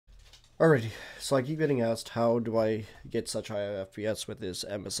Alrighty, so I keep getting asked how do I get such high FPS with this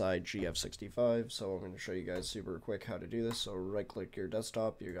MSI GF65, so I'm going to show you guys super quick how to do this. So right click your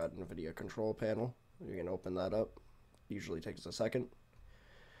desktop, you got Nvidia control panel, you can open that up, usually takes a second.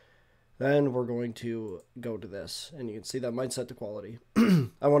 Then we're going to go to this, and you can see that mine's set to quality.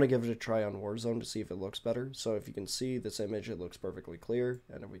 I want to give it a try on Warzone to see if it looks better. So if you can see this image, it looks perfectly clear,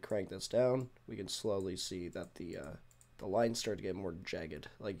 and if we crank this down, we can slowly see that the lines start to get more jagged,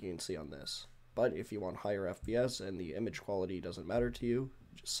 like you can see on this. But if you want higher FPS and the image quality doesn't matter to you,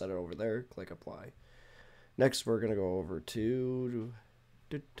 just set it over there, click apply. Next, we're going to go over to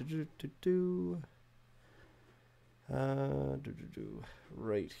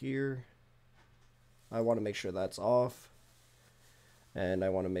right here. I want to make sure that's off, and I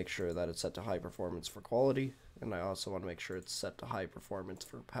want to make sure that it's set to high performance for quality, and I also want to make sure it's set to high performance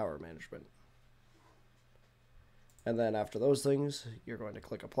for power management. And then after those things, you're going to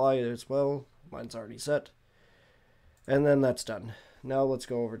click apply as well. Mine's already set. And then that's done. Now let's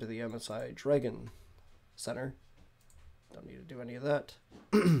go over to the MSI Dragon Center. Don't need to do any of that.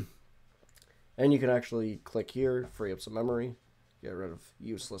 And you can actually click here, free up some memory, get rid of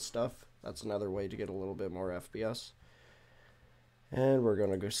useless stuff. That's another way to get a little bit more FPS. And we're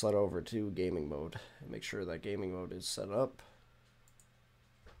going to go set over to gaming mode and make sure that gaming mode is set up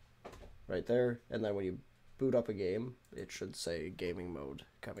right there. And then when you boot up a game, it should say gaming mode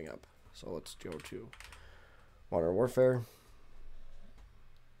coming up. So let's go to Modern Warfare.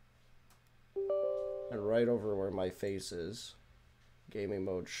 And right over where my face is, gaming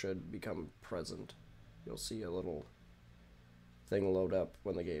mode should become present. You'll see a little thing load up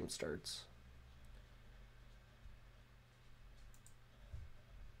when the game starts.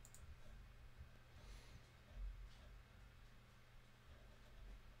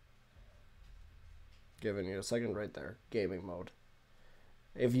 Giving you a second right there, gaming mode.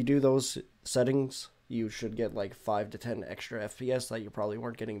 If you do those settings, you should get like 5 to 10 extra FPS that you probably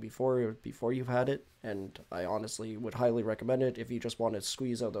weren't getting before you've had it, and I honestly would highly recommend it if you just want to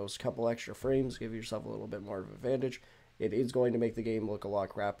squeeze out those couple extra frames, give yourself a little bit more of an advantage. It is going to make the game look a lot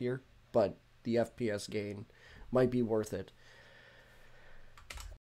crappier, but the FPS gain might be worth it.